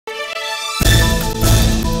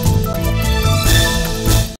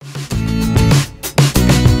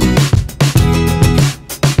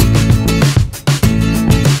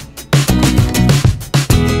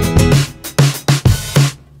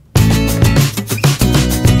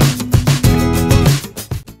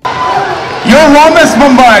Your warmest,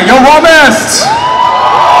 Mumbai, your warmest.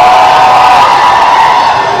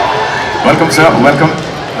 Welcome, sir. Welcome.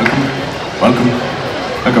 Welcome. Welcome.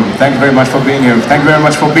 Welcome. Thank you very much for being here. Thank you very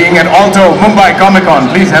much for being at Alto Mumbai Comic Con.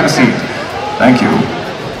 Please have a seat. Thank you.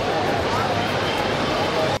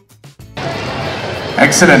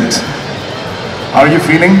 Excellent. How are you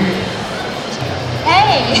feeling?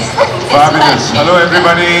 Hey. Fabulous. Hello,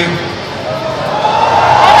 everybody.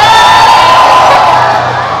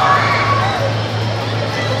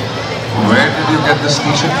 Where did you get this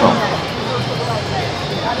t-shirt from?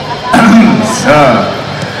 Sir,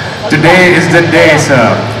 today is the day,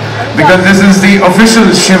 sir, because this is the official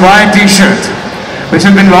Shivaay t-shirt, which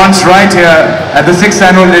has been launched right here at the 6th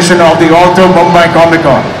annual edition of the Alto Mumbai Comic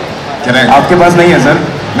Con. Can I? आपके पास नहीं है, sir?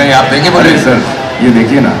 नहीं, आप देंगे बोले? अरे sir, ये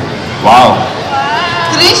देखिए ना. Wow.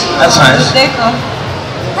 That's nice.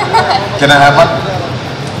 Can I have one?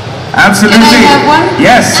 Absolutely. Can I have one?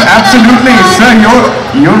 Yes, absolutely, sir.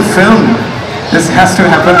 Your film. This has to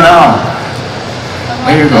happen now.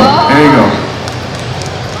 There you go. There you go.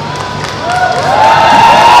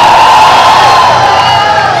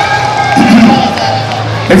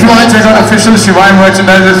 If you want to check out official Shivaay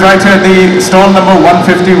merchandise, it's right here at the stall number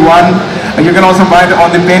 151. And you can also buy it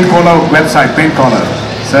on the Paint Collar website, Paint Collar.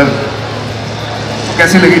 Sir,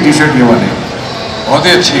 कैसी लगी T-shirt ये वाली? बहुत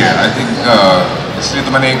ही अच्छी है. I think इसलिए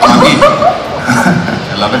तो मैंने एक मांगी.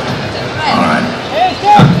 I love it. All right.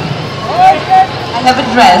 I have a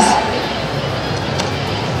dress.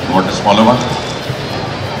 You want a smaller one?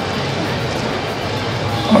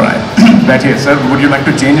 All right. Right here, sir. Would you like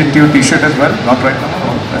to change it to your T-shirt as well? Not right now.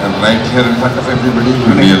 Right here in front of everybody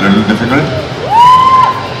will be a little difficult.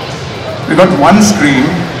 We got one screen.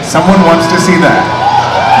 Someone wants to see that.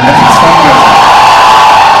 That's fun.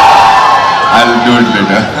 I'll do it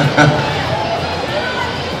later.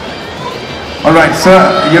 All right, sir.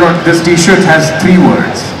 You know this T-shirt has 3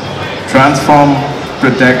 words: transform,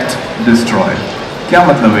 protect, destroy. क्या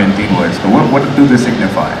मतलब है इन 3 words का? What do they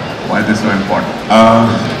signify? Why is this so important?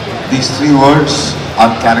 These 3 words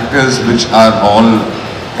are characters which are all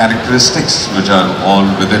characteristics which are all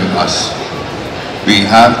within us. We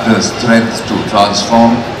have the strength to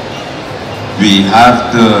transform. We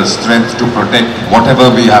have the strength to protect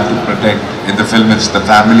whatever we have to protect. In the film it's the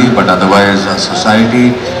family, but otherwise our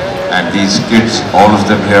society. And these kids, all of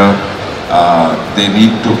them here, they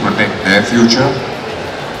need to protect their future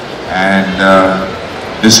and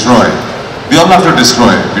destroy. We all have to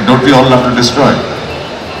destroy. Don't we all have to destroy?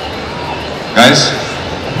 Guys,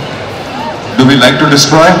 do we like to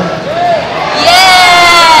destroy?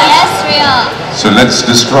 Yes, we are. So let's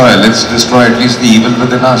destroy. Let's destroy at least the evil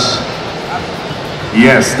within us.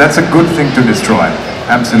 Yes, that's a good thing to destroy.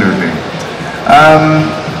 Absolutely.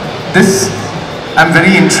 I'm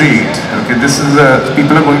very intrigued. Okay, this is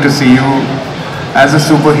people are going to see you as a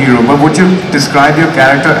superhero. But would you describe your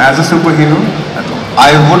character as a superhero at all?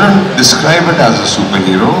 I wouldn't describe it as a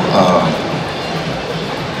superhero,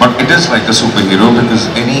 but it is like a superhero because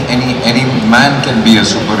any man can be a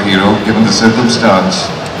superhero given the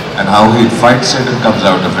circumstance and how he fights it and comes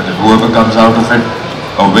out of it. And whoever comes out of it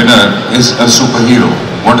a winner is a superhero.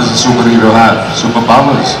 What does a superhero have?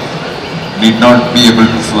 Superpowers. Need not be able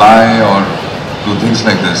to fly or do things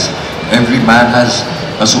like this. Every man has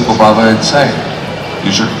a superpower inside.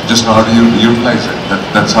 You should just know how to utilize it.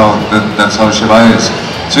 That's how Shivaay is.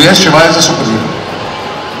 So yes, Shivaay is a superhero.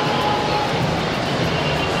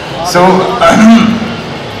 So,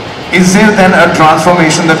 is there then a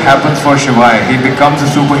transformation that happens for Shivaay? He becomes a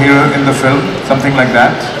superhero in the film, something like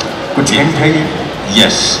that? Kuch hint hai ye?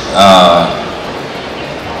 Yes.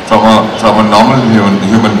 From a normal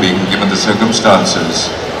human being, given the circumstances,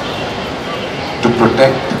 to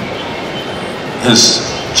protect his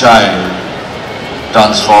child,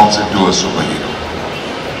 transforms into a superhero.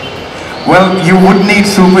 Well, you would need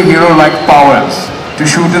superhero-like powers to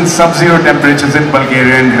shoot in sub-zero temperatures in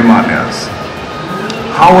Bulgaria and Himalayas.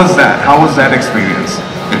 How was that? How was that experience?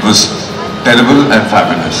 It was terrible and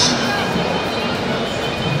fabulous.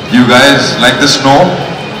 You guys like the snow?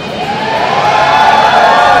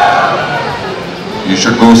 You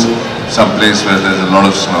should go someplace where there's a lot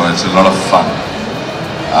of snow. It's a lot of fun.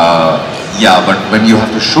 Yeah, but when you have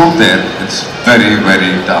to shoot there, it's very,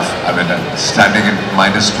 very tough. I mean, standing at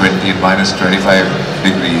 -20 and -25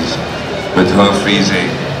 degrees with her freezing.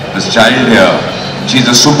 This child here, she's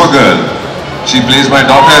a super girl. She plays my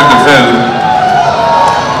daughter in the film.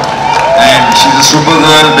 And she's a super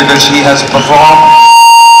girl because she has performed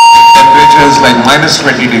temperatures like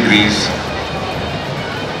 -20 degrees.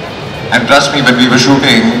 And trust me, when we were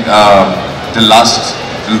shooting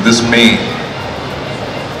till this May,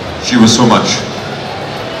 she was so much.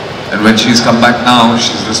 And when she's come back now,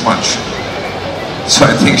 she's this much. So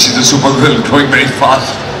I think she's a super girl growing very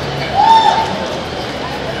fast.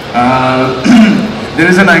 There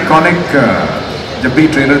is an iconic, जब भी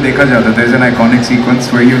trailer देखा जाता, there is an iconic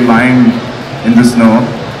sequence where you're lying in the snow,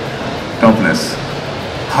 topless.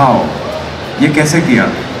 How? ये कैसे किया?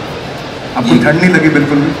 आपको ठंड नहीं लगी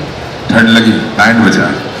बिल्कुल भी? ठंड लगी, बैंड बजा.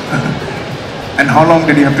 And how long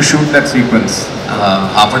did you have to shoot that sequence?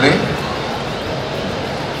 Half a day.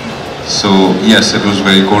 So yes, it was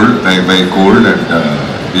very cold, very cold, and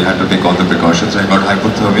we had to take all the precautions. I got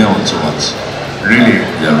hypothermia also once. Really?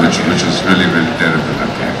 Yeah, which was really terrible.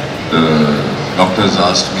 Okay. The doctors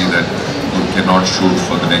asked me that you cannot shoot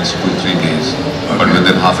for the next 2-3 days, but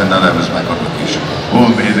within half an hour I was back on vacation. Oh,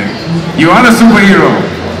 amazing! You are a superhero.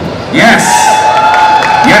 Yes.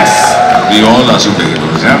 Yes. We all are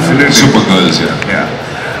superheroes. Absolutely. Supergirls, yeah.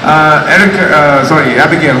 Yeah. Erika, sorry,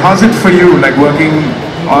 Abigail, how's it for you, like working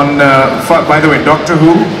on, by the way, Doctor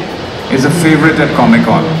Who is a favorite at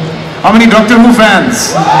Comic-Con. How many Doctor Who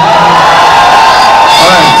fans?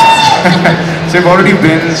 Alright. So you've already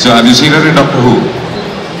been... So have you seen her in Doctor Who?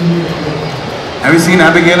 Have you seen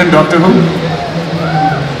Abigail in Doctor Who?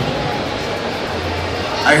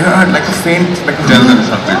 I heard like a faint... Like a Tell them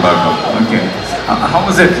something about her. Okay. How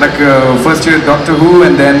was it? Like first year Doctor Who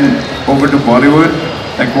and then over to Bollywood?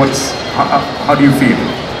 Like how do you feel?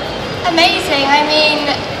 Amazing. I mean,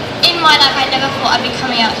 in my life I never thought I'd be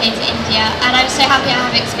coming out here to India, and I'm so happy I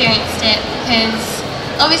have experienced it, because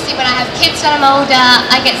obviously when I have kids when I'm older,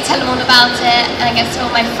 I get to tell them all about it, and I get to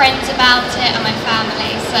tell my friends about it and my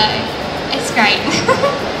family, so it's great.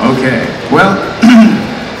 Okay. Well,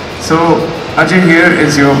 so Ajay here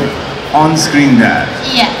is your on-screen dad.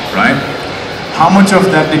 Yeah. Right? How much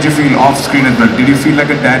of that did you feel off-screen as well? Did you feel like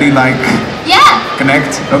a daddy-like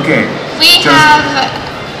connect? Okay. We have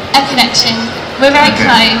a connection. We're very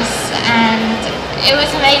close, and it was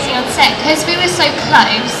amazing on set because we were so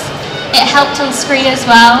close. It helped on screen as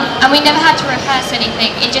well, and we never had to rehearse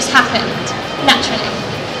anything. It just happened naturally.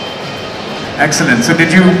 Excellent. So did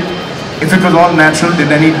you, if it was all natural, did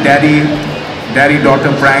any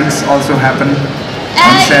daddy-daughter pranks also happen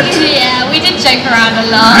on set? Yeah, we did joke around a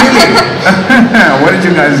lot. Really? What did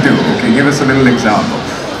you guys do? Okay, give us a little example.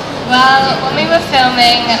 Well, when we were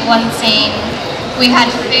filming one scene, we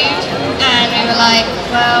had food, and we were like,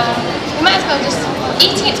 well, we might as well just,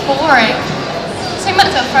 eating it's boring, so we might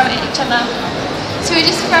as well throw it at each other. So we were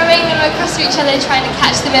just throwing them across to each other, trying to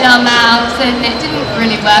catch them in our mouths, and it didn't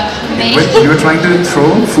really work for me. Wait, you were trying to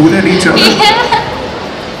throw food at each other? Yeah.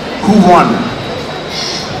 Who won?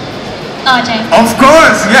 Ajay. Of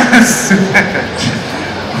course, yes!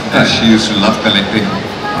 She used to love collecting.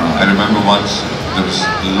 I remember once there was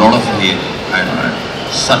a lot of hay and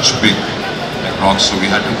such big rocks, so we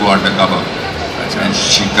had to go undercover. And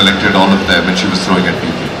she collected all of them and she was throwing at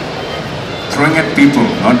people. Throwing at people,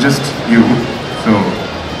 not just you. So,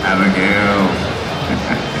 Abigail.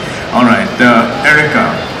 Alright, Erika,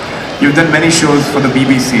 you've done many shows for the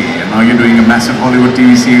BBC and now you're doing a massive Hollywood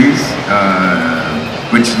TV series,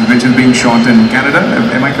 which is being shot in Canada,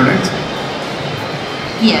 am I correct?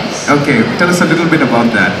 Yes. Okay, tell us a little bit about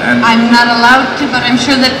that. And I'm not allowed to, but I'm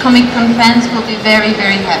sure that comic con fans will be very,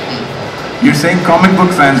 very happy. you're saying comic book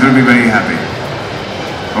fans will be very happy.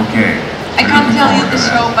 Okay. I can't tell you the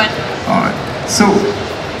show, but... Alright. So,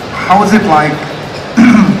 how is it like,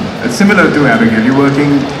 similar to Abigail, you're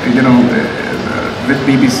working, with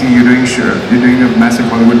BBC, you're doing a massive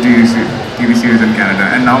Hollywood TV series in Canada,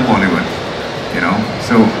 and now Bollywood,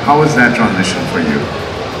 So, how was that transition for you?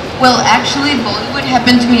 Well, actually, Bollywood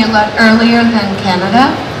happened to me a lot earlier than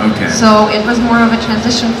Canada. Okay. So it was more of a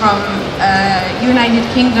transition from United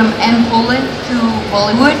Kingdom and Poland to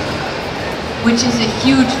Bollywood, which is a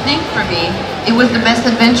huge thing for me. It was the best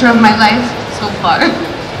adventure of my life so far.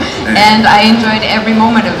 And I enjoyed every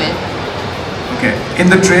moment of it. Okay.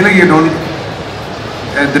 In the trailer,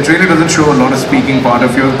 the trailer doesn't show a lot of speaking part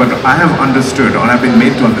of yours, but I have understood, or I've been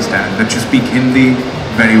made to understand, that you speak Hindi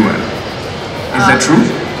very well. Is that true?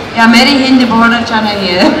 Yeah, मेरी हिंदी बहुत अच्छा नहीं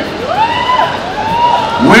है.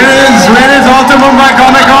 Where is Alta Mumbai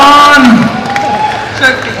Comic Con?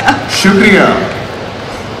 Shukriya. Shukriya.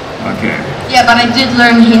 Okay. Yeah, but I did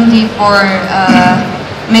learn Hindi for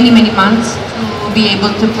many months to be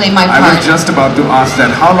able to play my part. I was just about to ask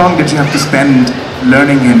that. How long did you have to spend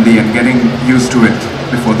learning Hindi and getting used to it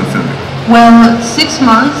before the film? Well, 6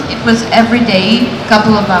 months. It was every day,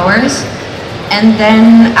 couple of hours. And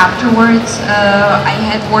then afterwards, I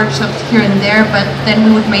had workshops here and there, but then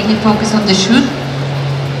we would mainly focus on the shoot.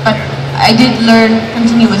 But I did learn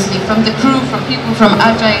continuously from the crew, from people, from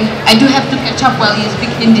Ajay. I do have to catch up while you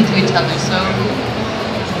speak Hindi to each other, so...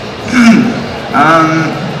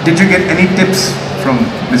 Did you get any tips from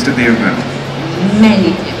Mr. Devgan?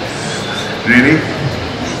 Many tips. Really?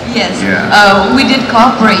 Yes. Yeah. We did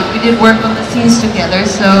cooperate. We did work on the scenes together.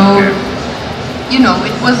 So, Okay. you know,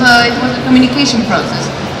 it was a communication process.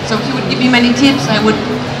 So he would give me many tips. I would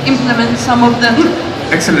implement some of them.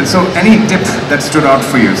 Excellent. So, any tip that stood out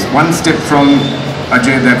for you? One tip from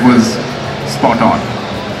Ajay that was spot on.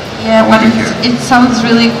 Yeah, I but want to hear. it sounds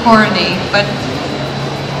really corny. But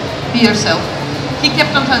be yourself. He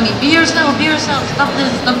kept on telling me, be yourself, stop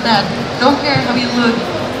this, stop that. Don't care how you look.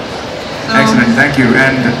 So, Excellent. Thank you.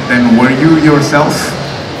 And then, were you yourself?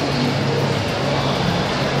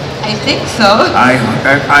 I think so.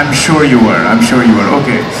 I'm sure you were. I'm sure you were.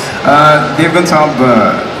 Okay. Devgan Saab,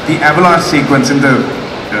 the avalanche sequence in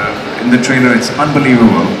the trailer, it's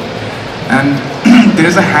unbelievable. And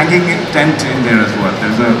there's a hanging tent in there as well.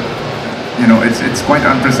 There's a, you know, it's quite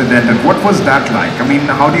unprecedented. What was that like? I mean,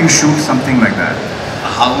 how do you shoot something like that?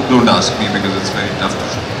 How? Don't ask me because it's very tough to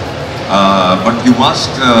shoot. But you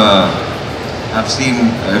must have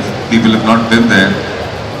seen, if people have not been there,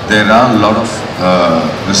 there are a lot of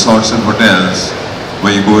resorts and hotels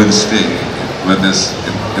where you go and stay, where there's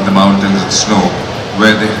in the mountains and snow,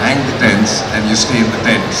 where they hang the tents and you stay in the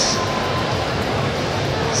tents.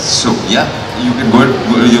 So yeah, you can go.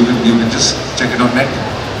 You can just check it on net,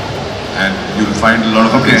 and you'll find a lot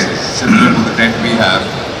of Okay. places similar to the tent we have,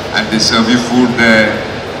 and they serve you food there.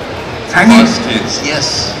 Hanging? For kids,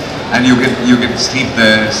 yes, and you can sleep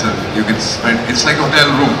there. So you can spend. It's like a hotel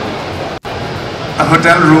room. A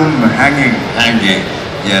hotel room hanging. Hanging,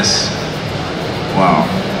 yes. Wow.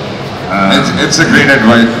 It's a great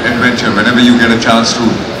adventure. Whenever you get a chance to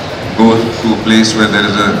go to a place where there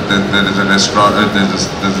is a restaurant, there's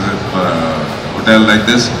a hotel like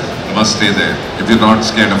this, you must stay there. If you're not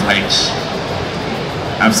scared of heights.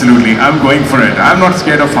 Absolutely. I'm going for it. I'm not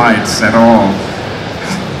scared of heights at all.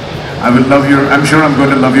 I'm sure I'm going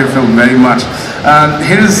to love your film very much.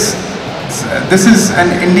 This is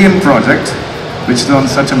an Indian project which is on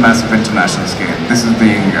such a massive international scale. This is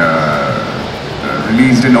being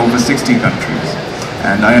released in over 60 countries.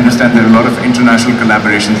 And I understand there are a lot of international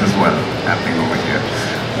collaborations as well happening over here.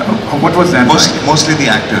 What was that like? Mostly the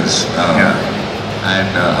actors. Yeah. And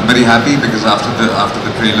I'm very happy because after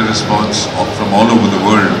the trailer response from all over the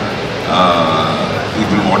world,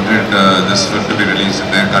 people wanted this film to be released in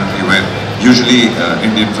their country where usually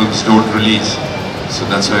Indian films don't release. So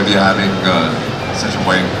that's why we are having such a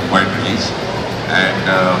wide release. And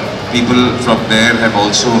people from there have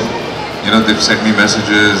also, you know, they've sent me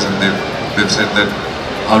messages and they've said that,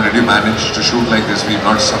 how did you manage to shoot like this? We've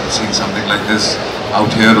not seen something like this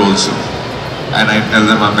out here also. And I tell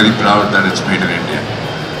them I'm very proud that it's made in India.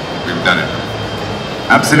 We've done it.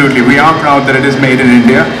 Absolutely. We are proud that it is made in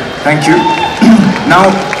India. Thank you. Now,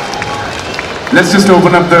 let's just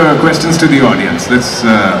open up the questions to the audience. Let's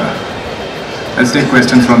take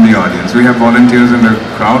questions from the audience. We have volunteers in the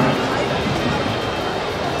crowd.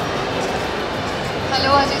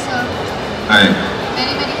 Hello Ajay sir. Hi.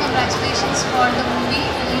 Very congratulations for the movie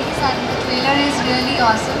release, and the trailer is really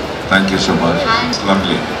awesome. Thank you so much. And It's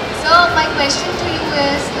lovely. so my question to you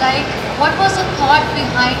is like, what was the thought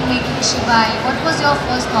behind making Shivaay? What was your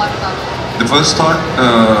first thought about it? The first thought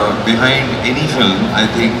behind any film, I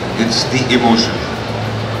think, it's the emotion.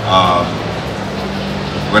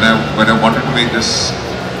 When I wanted to make this,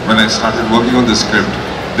 when I started working on the script,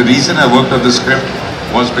 the reason I worked on the script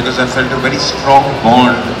was because I felt a very strong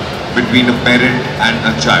bond between a parent and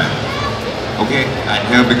a child. Okay, and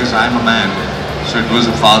here because I'm a man, so it was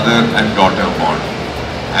a father and daughter bond,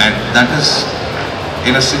 and that is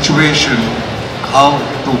in a situation how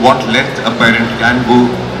to what length a parent can go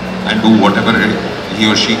and do whatever he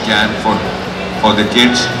or she can for the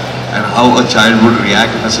kids, and how a child would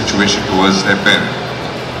react in a situation towards their parent.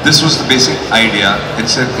 This was the basic idea.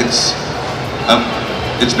 It's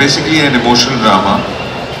basically an emotional drama,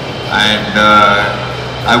 and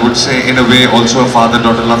I would say in a way also a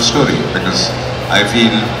father-daughter love story, because I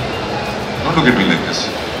feel, don't look at me like this.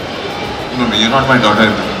 No, you're not my daughter.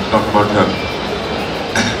 Talk about her.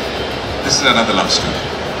 This is another love story.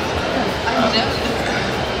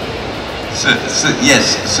 So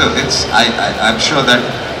yes, so it's I'm sure that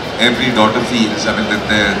every daughter feels, I mean, that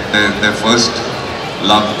their first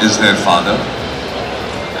love is their father,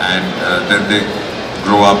 and then they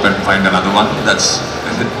grow up and find another one.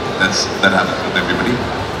 That happens with everybody.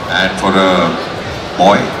 And for a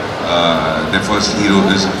boy, their first hero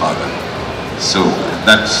is a father. So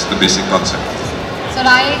that's the basic concept. So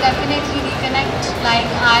I definitely reconnect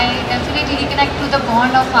to the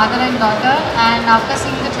bond of father and daughter, and after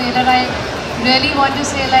seeing the trailer I really want to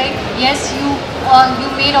say like, yes, you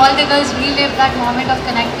made all the girls relive that moment of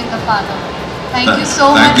connect with the father. Thank you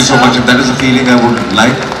so much. Thank you so much. And that is a feeling I would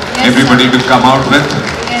like everybody to come out with.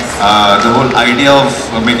 Yes. The whole idea of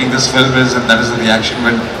making this film is, and that is the reaction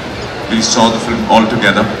when we saw the film all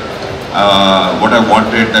together. What I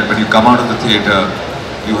wanted, that when you come out of the theatre,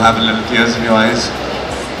 you have a little tears in your eyes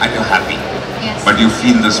and you're happy. Yes. But you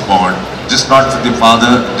feel this bond, just not with your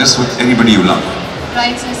father, just with anybody you love.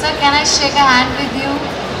 Right, so sir, can I shake a hand with you?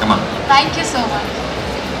 Come on. Thank you so much.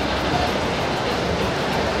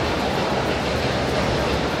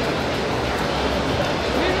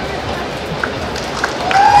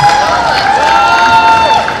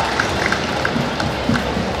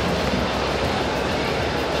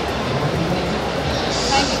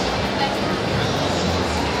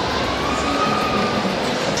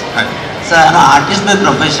 So I'm an artist by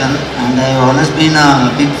profession and I've always been a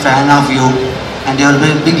big fan of you and you're a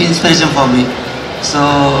big inspiration for me. So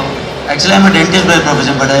actually I'm a dentist by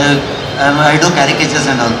profession but I do caricatures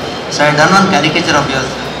and all. So I've done one caricature of yours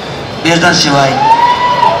based on Shivaay.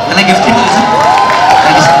 Can I gift it to you, sir?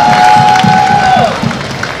 Thank you, sir.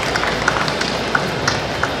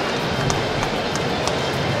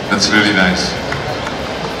 That's really nice.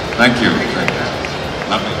 Thank you. Thank you.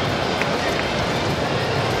 Lovely.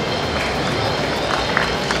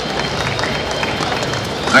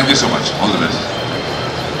 Thank you so much. All the best.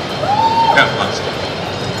 Yeah, once.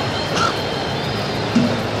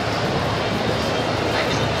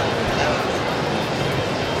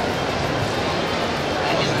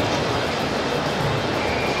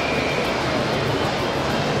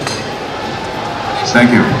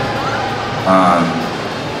 Thank you.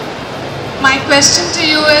 My question to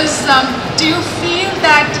you is, do you feel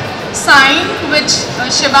that sign which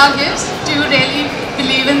Shiva gives, do you really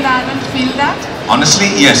believe in that and feel that? Honestly,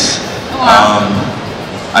 yes. Wow.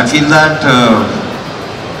 I feel that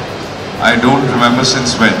I don't remember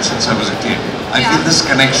since when, since I was a kid. I feel this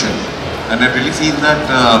connection, and I really feel that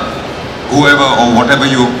whoever or whatever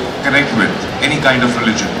you connect with, any kind of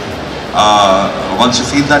religion, once you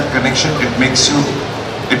feel that connection, it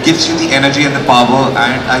gives you the energy and the power,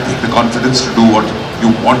 and I think the confidence to do what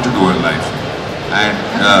you want to do in life. And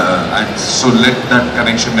so let that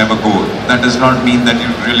connection never go. That does not mean that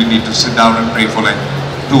you really need to sit down and pray for like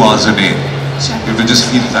 2 hours a day. Sure. You have to just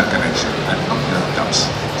feel that connection and it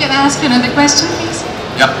comes. Can I ask you another question, please?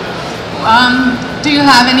 Yeah. Do you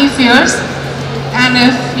have any fears? And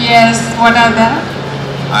if yes, what are they?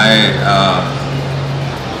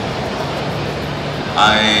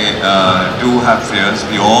 I do have fears.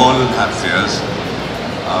 We all have fears.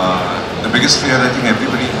 The biggest fear I think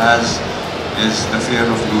everybody has is the fear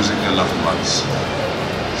of losing your loved ones.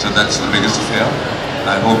 So that's the biggest fear.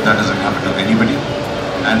 I hope that doesn't happen to anybody.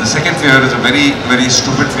 And the second fear is a very, very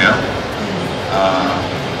stupid fear.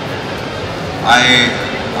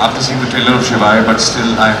 After seeing the trailer of Shivaay, but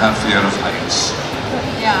still I have fear of heights.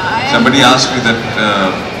 Yeah, Somebody asked me that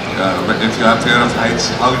if you have fear of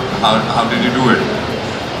heights, how did you do it?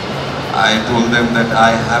 I told them that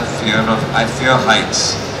I fear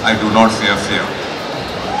heights. I do not fear fear.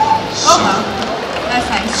 So, that's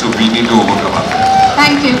nice. so we need to overcome our fear.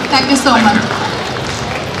 Thank you so Thank much. you.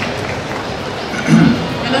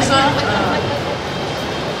 Hello sir.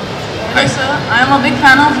 Hi. Hello sir, I am a big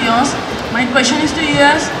fan of yours. My question is to you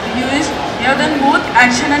is, you have done both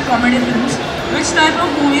action and comedy films. Which type of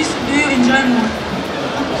movies do you enjoy more?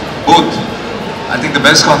 Both. I think the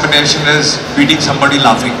best combination is beating somebody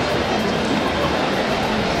laughing.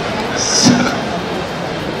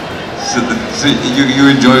 So you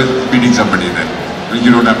enjoy beating somebody then.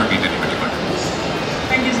 You don't have to beat anybody. But.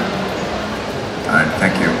 Thank you sir. Alright,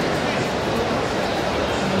 thank you.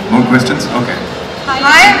 More questions? Okay.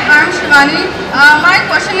 Hi, I'm Shivani. My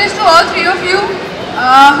question is to all three of you.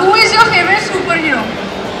 Who is your favorite superhero?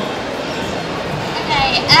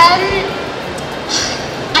 Okay, I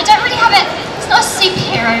don't really have it. It's not a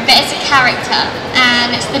superhero, but it's a character,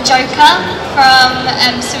 and it's the Joker from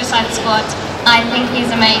Suicide Squad. I think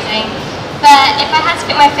he's amazing. But if I had to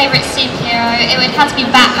pick my favourite superhero, it would have to be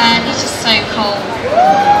Batman. He's just so cool.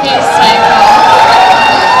 He's so cool.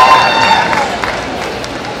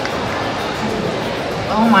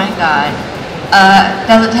 Oh my god.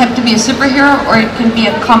 Does it have to be a superhero or it can be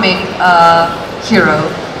a comic hero?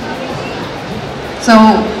 So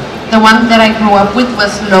the one that I grew up with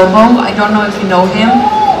was Lobo. I don't know if you know him.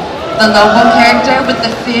 The Lobo character with the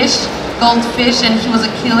fish, goldfish, and he was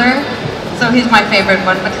a killer. So he's my favorite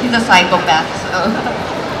one, but he's a psychopath, so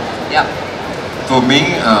yeah. For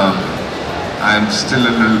me, I'm still a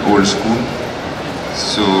little old school.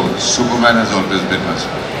 So Superman has always been my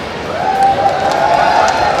superhero.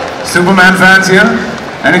 Superman fans here?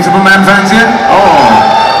 Any Superman fans here? Oh,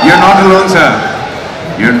 you're not alone, sir.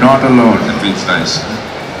 You're not alone. That feels nice.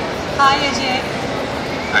 Hi Ajay.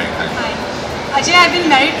 Hi. Hi. Ajay, I've been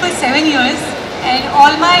married for 7 years, and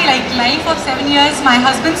all my life of 7 years, my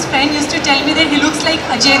husband's friend used to tell me that he looks like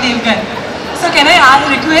Ajay Devgan. So can I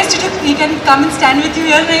request you to, he can come and stand with you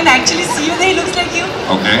here and actually see you that he looks like you?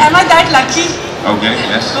 Okay. Am I that lucky? Okay,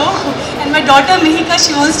 yes. Oh, and my daughter Mihika,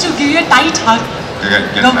 she wants to give you a tight hug.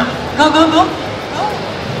 Get Go, them. go.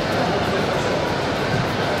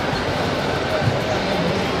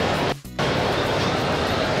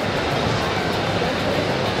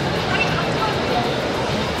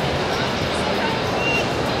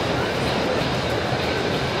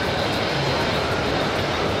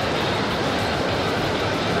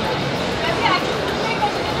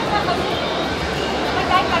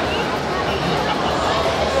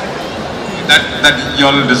 That you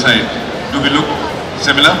all will decide. Do we look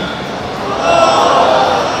similar?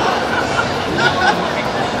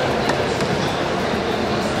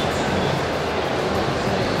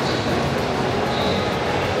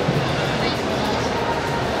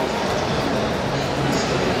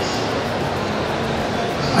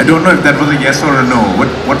 I don't know if that was a yes or a no.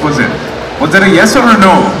 What was it? Was that a yes or a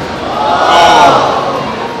no?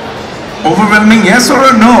 Overwhelming yes or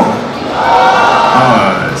a no?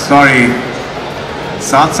 Sorry.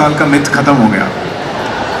 7 साल का myth खत्म हो गया.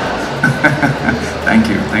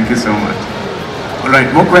 Thank you so much. All right,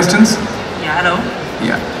 more questions? Yeah, hello.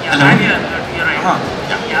 Yeah. Hello. You're right.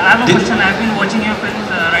 Yeah, I have a question. I've been watching your films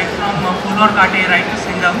right from Phool Aur Kaate right to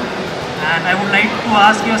Singham, and I would like to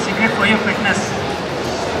ask your secret for your fitness.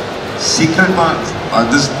 Secret,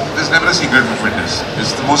 there's never a secret for fitness.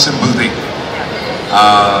 It's the most simple thing.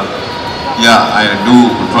 Yeah, I do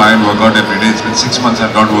try and work out every day. It's been 6 months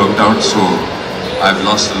I've not worked out, so I've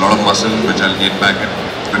lost a lot of muscle, which I'll gain back in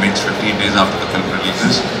the next 15 days after the film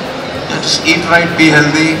releases. Yeah, just eat right, be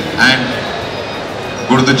healthy, and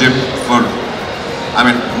go to the gym for,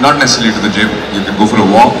 not necessarily to the gym. You can go for a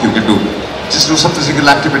walk, you can just do some physical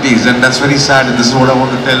activities, and that's very sad, and this is what I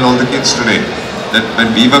want to tell all the kids today. That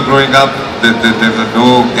when we were growing up, there were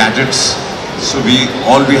no gadgets, so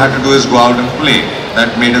all we had to do is go out and play.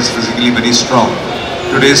 That made us physically very strong.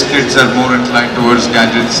 Today's kids are more inclined towards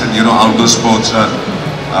gadgets, and outdoor sports are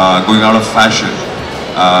going out of fashion.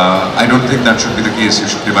 I don't think that should be the case. You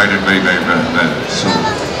should divide it very, very well. So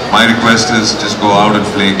my request is just go out and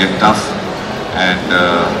play, get tough, and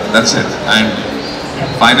that's it. And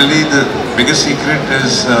finally, the biggest secret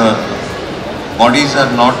is bodies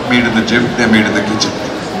are not made in the gym, they're made in the kitchen.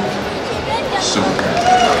 So,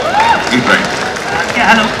 eat right.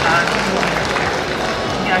 Yeah, hello.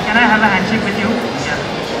 Can I have a handshake with you? Yeah.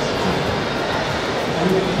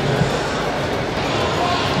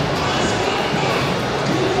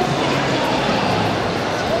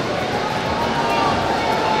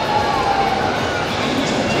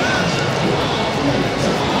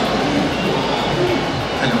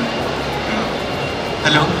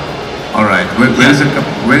 Hello. All right.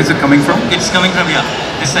 Where is it coming from? It's coming from here,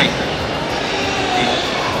 this side.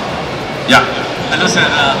 Yeah. Hello, sir.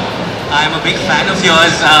 I am a big fan of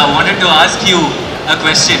yours. Wanted to ask you a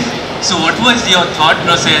question. So, what was your thought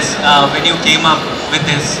process when you came up with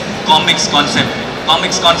this comics concept?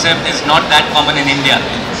 Comics concept is not that common in India.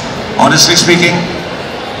 Honestly speaking,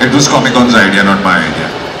 it was Comic Con's idea, not my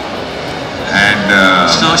idea. And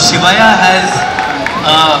so Shivaay has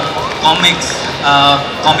comic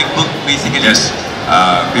book basically. yes,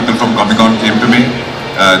 people from Comic Con came to me.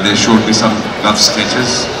 They showed me some rough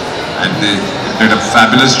sketches, and they did a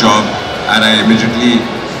fabulous job. And I immediately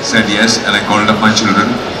said yes, and I called up my children,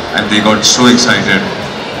 and they got so excited,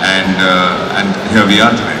 and here we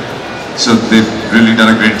are today. So they've really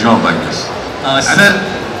done a great job, I guess. Sir,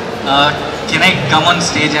 can I come on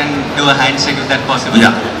stage and do a handshake if that possible?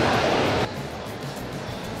 Yeah.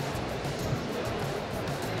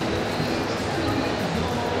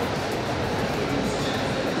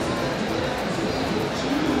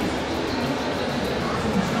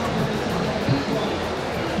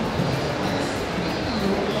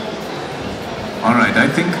 All right. I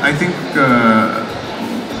think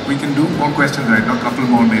we can do more questions right now. A couple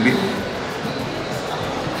more maybe.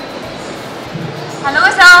 Hello,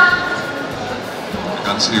 sir. I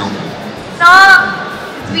can't see you. Sir,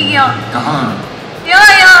 it's me here. कहाँ? Here.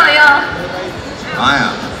 Aya.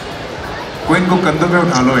 कोई इनको कंधों पे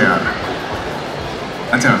उठा लो यार.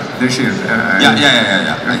 अच्छा, there she is. Yeah. Okay,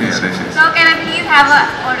 yeah, there she is. So, can I please have an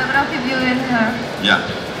autograph with you in here? Yeah.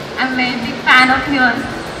 I'm a very big fan of yours.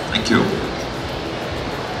 Thank you.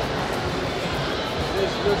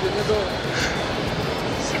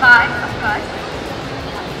 Shivaay, of course.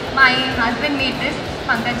 my husband made this,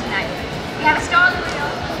 Pankaj tonight. We have a stall over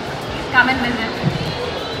here. Please come and visit.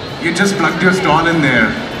 You just plugged your stall in there.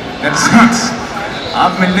 That sucks.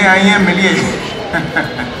 आप मिलने आई हैं, मिलिए.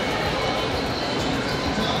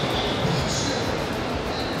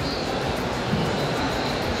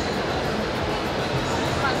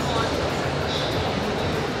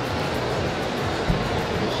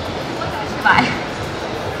 Bye.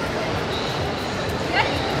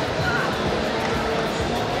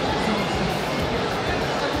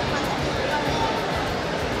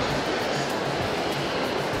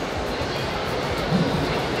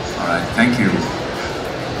 All right, thank you.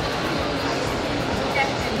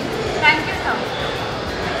 Thank you so much.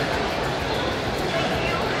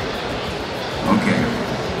 Okay.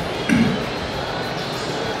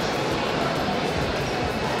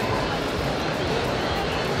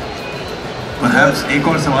 Perhaps एक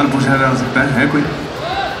और सवाल पूछा जा सकता है कोई?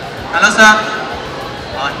 Hello, sir.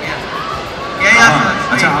 Here. Yeah, sir.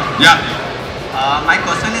 अच्छा, Yeah. My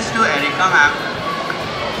question is to Erika, ma'am.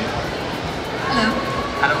 Hello.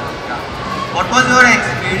 Hello. Yeah. What was your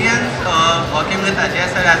experience working with Ajay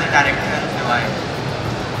sir as a director in Shivaay?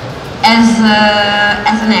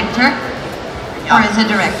 As an actor Yeah. or as a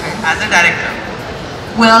director? As a director.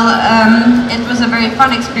 Well, it was a very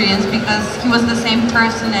fun experience because he was the same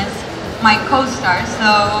person as my co-star. So,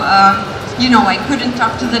 you know, I couldn't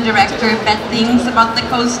talk to the director bad things about the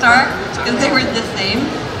co-star because they were the same.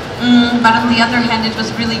 But on the other hand, it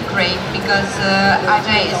was really great because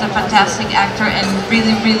Ajay is a fantastic actor and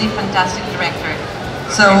really, really fantastic director.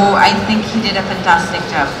 So I think he did a fantastic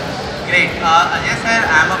job. Great. Ajay sir,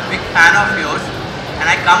 I am a big fan of yours and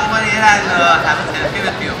I come over here and have a selfie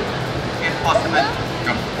with you, if possible.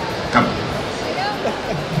 Come.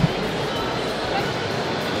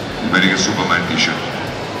 He's wearing a Superman t-shirt.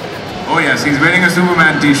 Oh yes, he's wearing a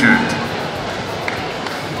Superman t-shirt.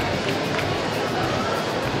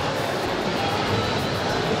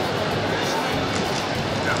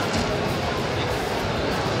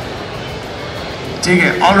 ठीक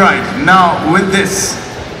है, all right. Now with this,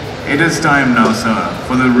 it is time now, sir,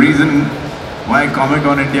 for the reason why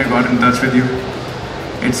Comic-Con India got in touch with you.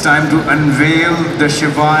 It's time to unveil the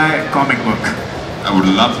Shivaay comic book. I would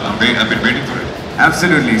love. I've been waiting for it.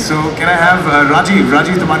 Absolutely. So can I have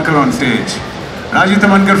Rajiv Tamankar on stage? Rajiv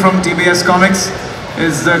Tamankar from TBS Comics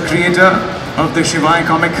is the creator of the Shivaay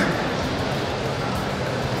comic.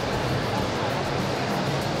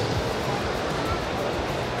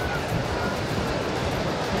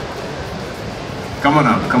 Come on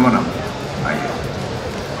up, come on up. Aye.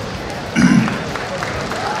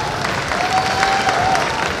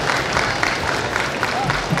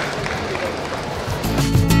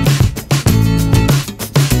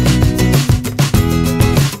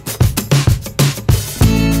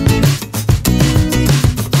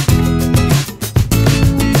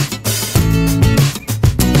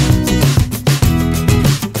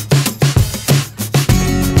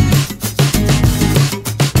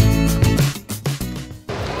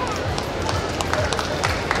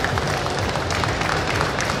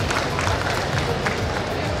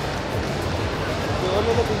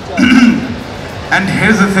 And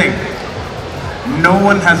here's the thing, no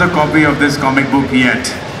one has a copy of this comic book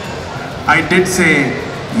yet. I did say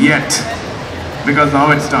yet, because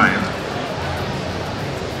now it's time.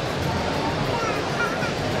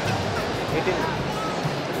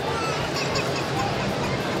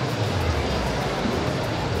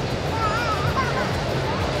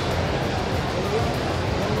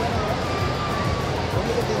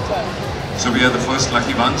 So we are the first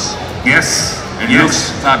lucky ones. Yes. It yes. looks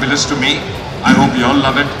fabulous to me. I hope you all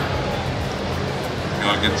love it. You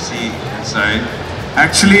all can see inside.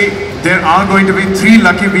 Actually, there are going to be 3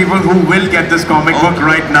 lucky people who will get this comic book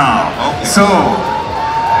right now. Okay. So,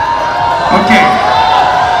 okay.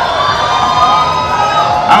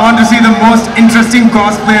 I want to see the most interesting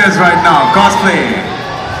cosplayers right now. Cosplay.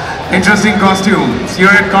 Interesting costumes.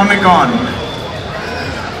 You're at Comic-Con.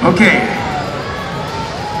 Okay.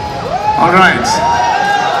 All right.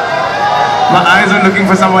 My eyes are looking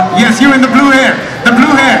for someone. Yes, you in the blue hair. The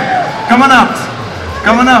blue hair. Come on up.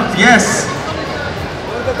 Come on up. Yes.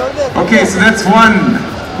 Okay, so that's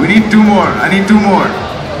 1. We need 2 more. I need 2 more.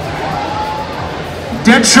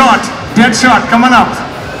 Deadshot. Deadshot. Come on up.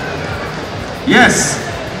 Yes.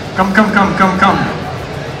 Come.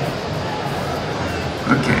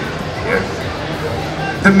 Okay. Here.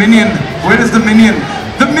 The Minion. Where is the Minion?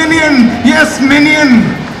 The Minion. Yes, Minion.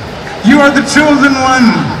 You are the chosen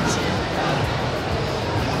one.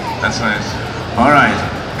 That's nice. All right,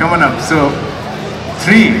 come on up. So,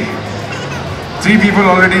 3 people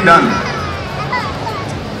already done.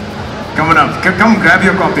 Come on up. Come grab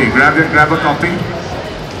your copy. Grab a copy.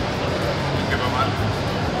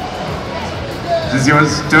 This is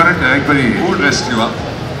yours. Turn it. Who dressed you up?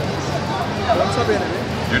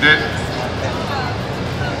 You did?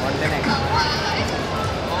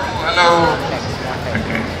 Oh, hello.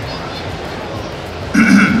 Okay.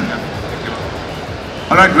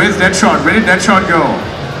 Alright, where's Deadshot? Where did Deadshot go?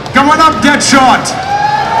 Come on up, Deadshot!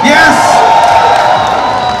 Yes!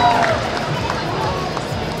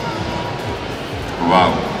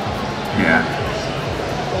 Wow. Yeah.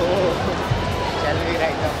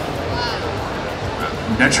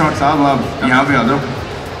 Deadshot साहब आप यहाँ पे आ जाओ।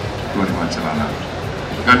 गोली मत चलाना।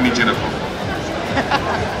 Gun नीचे रखो।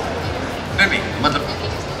 नहीं, मतलब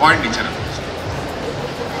पॉइंट नीचे रखो।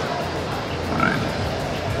 Alright.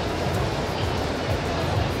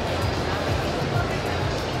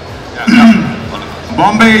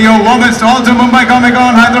 Bombay, your warmest all to Mumbai Comic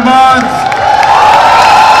Con, Hyderabad.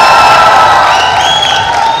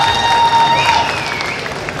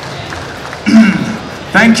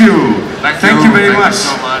 Thank you. Thank you very much. Thank you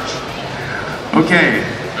so much. Okay.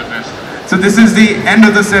 Goodness. So this is the end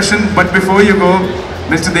of the session, but before you go,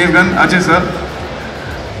 Mr. Devgan, Ajay sir.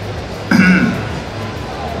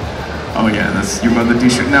 Oh yeah, you got the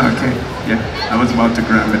t-shirt now, okay. Yeah, I was about to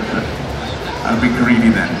grab it, but I'll be greedy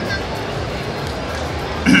then.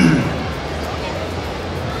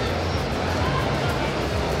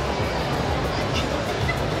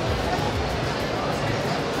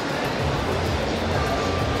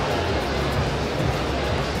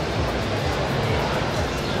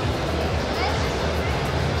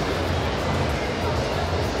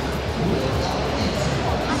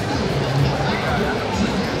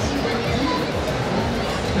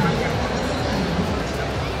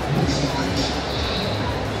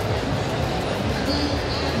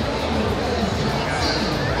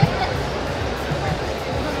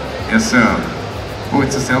 Yes, sir. Oh,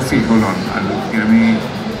 it's a selfie. Hold on. Give me.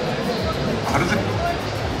 How does it?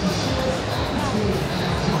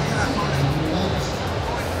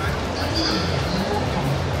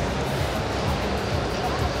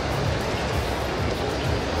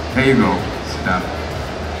 There you go. Sit down.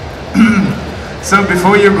 So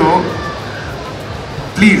before you go,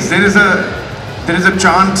 please, there is a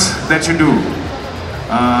chant that you do.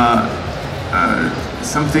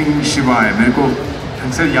 Something Shivaay. मेरे को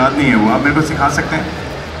sir याद नहीं है वो, आप मेरे को सिखा सकते हैं?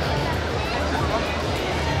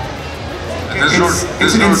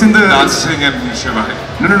 It's in the dancing and Shivaay.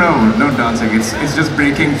 No dancing. It's just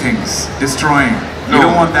breaking things, destroying. No. You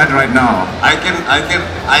don't want that right now. I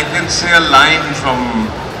can say a line from.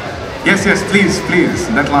 Yes, please,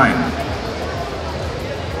 that line.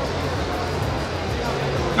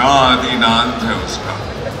 ना आदि ना अंत है उसका,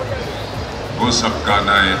 वो सबका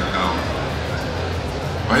ना एक नाम,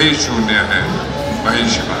 वही शून्य है, वही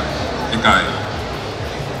शिवाय, इकाई,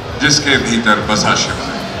 जिसके भीतर बसा शिवाय।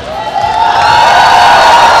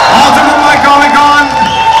 Also Mumbai Comic Con,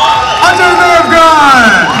 Ajay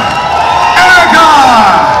Devgan, Erika,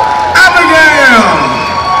 Abigail,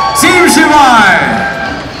 Team Shivaay.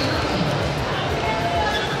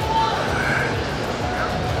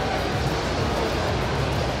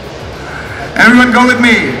 Everyone go with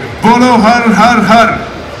me. Bolo har har har.